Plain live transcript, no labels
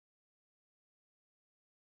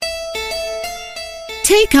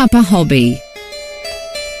Take up a hobby.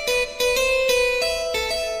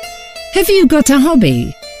 Have you got a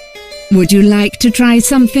hobby? Would you like to try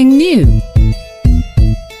something new?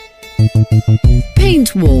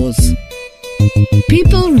 Paint wars.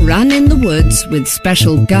 People run in the woods with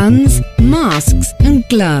special guns, masks and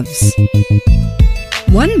gloves.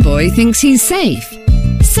 One boy thinks he's safe.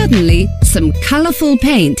 Suddenly, some colourful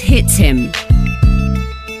paint hits him.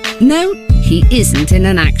 No, he isn't in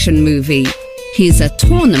an action movie. He's a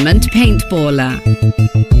tournament paintballer.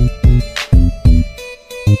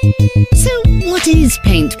 So, what is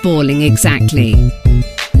paintballing exactly?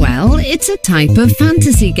 Well, it's a type of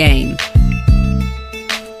fantasy game.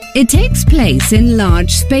 It takes place in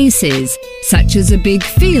large spaces, such as a big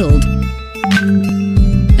field,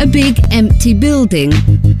 a big empty building,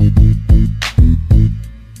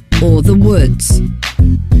 or the woods.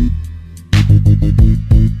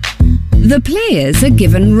 The players are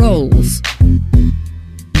given roles.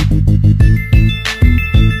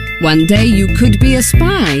 One day you could be a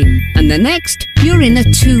spy, and the next you're in a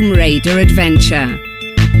Tomb Raider adventure.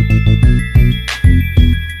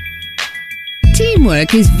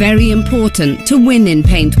 Teamwork is very important to win in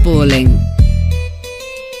paintballing.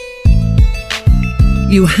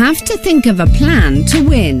 You have to think of a plan to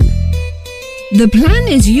win. The plan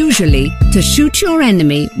is usually to shoot your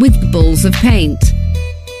enemy with balls of paint.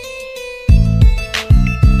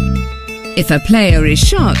 If a player is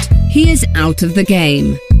shot, he is out of the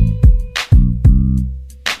game.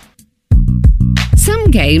 Some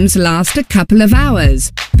games last a couple of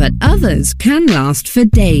hours, but others can last for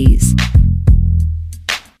days.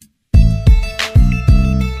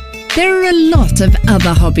 There are a lot of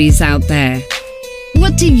other hobbies out there.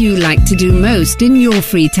 What do you like to do most in your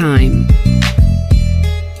free time?